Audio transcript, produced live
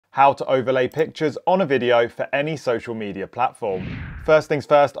how to overlay pictures on a video for any social media platform. First things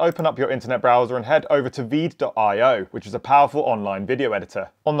first, open up your internet browser and head over to Veed.io, which is a powerful online video editor.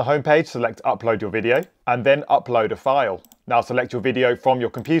 On the homepage, select Upload your video and then upload a file. Now select your video from your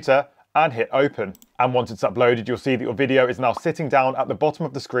computer and hit open. And once it's uploaded, you'll see that your video is now sitting down at the bottom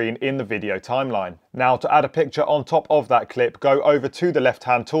of the screen in the video timeline. Now to add a picture on top of that clip, go over to the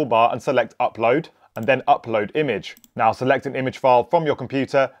left-hand toolbar and select Upload and then Upload Image. Now select an image file from your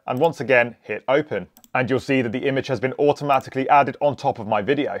computer and once again hit open. And you'll see that the image has been automatically added on top of my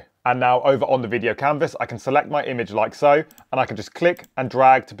video. And now over on the video canvas, I can select my image like so, and I can just click and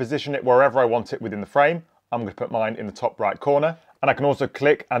drag to position it wherever I want it within the frame. I'm going to put mine in the top right corner. And I can also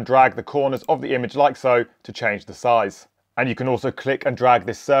click and drag the corners of the image like so to change the size. And you can also click and drag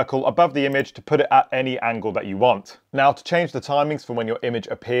this circle above the image to put it at any angle that you want. Now to change the timings for when your image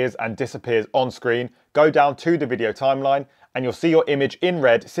appears and disappears on screen, go down to the video timeline and you'll see your image in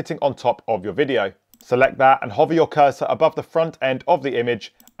red sitting on top of your video. Select that and hover your cursor above the front end of the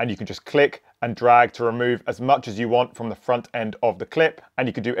image and you can just click and drag to remove as much as you want from the front end of the clip. And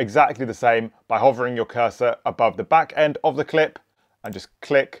you can do exactly the same by hovering your cursor above the back end of the clip and just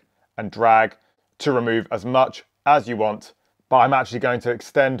click and drag to remove as much as you want. But I'm actually going to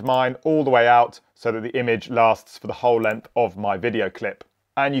extend mine all the way out so that the image lasts for the whole length of my video clip.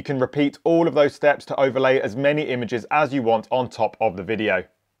 And you can repeat all of those steps to overlay as many images as you want on top of the video.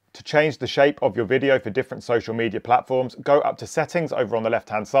 To change the shape of your video for different social media platforms, go up to Settings over on the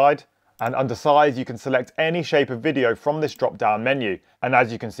left-hand side. And under Size, you can select any shape of video from this drop-down menu. And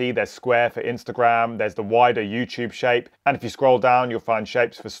as you can see, there's square for Instagram, there's the wider YouTube shape. And if you scroll down, you'll find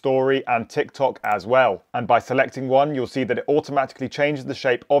shapes for Story and TikTok as well. And by selecting one, you'll see that it automatically changes the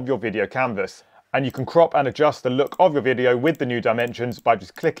shape of your video canvas. And you can crop and adjust the look of your video with the new dimensions by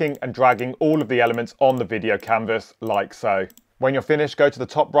just clicking and dragging all of the elements on the video canvas like so. When you're finished, go to the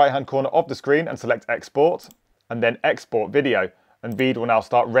top right-hand corner of the screen and select Export, and then Export Video. And Veed will now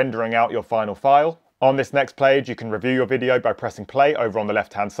start rendering out your final file. On this next page, you can review your video by pressing play over on the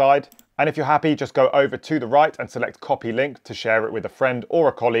left-hand side. And if you're happy, just go over to the right and select Copy Link to share it with a friend or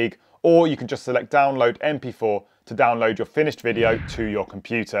a colleague, or you can just select Download MP4 to download your finished video to your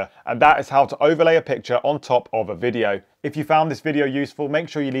computer. And that is how to overlay a picture on top of a video. If you found this video useful, make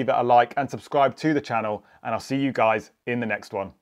sure you leave it a like and subscribe to the channel, and I'll see you guys in the next one.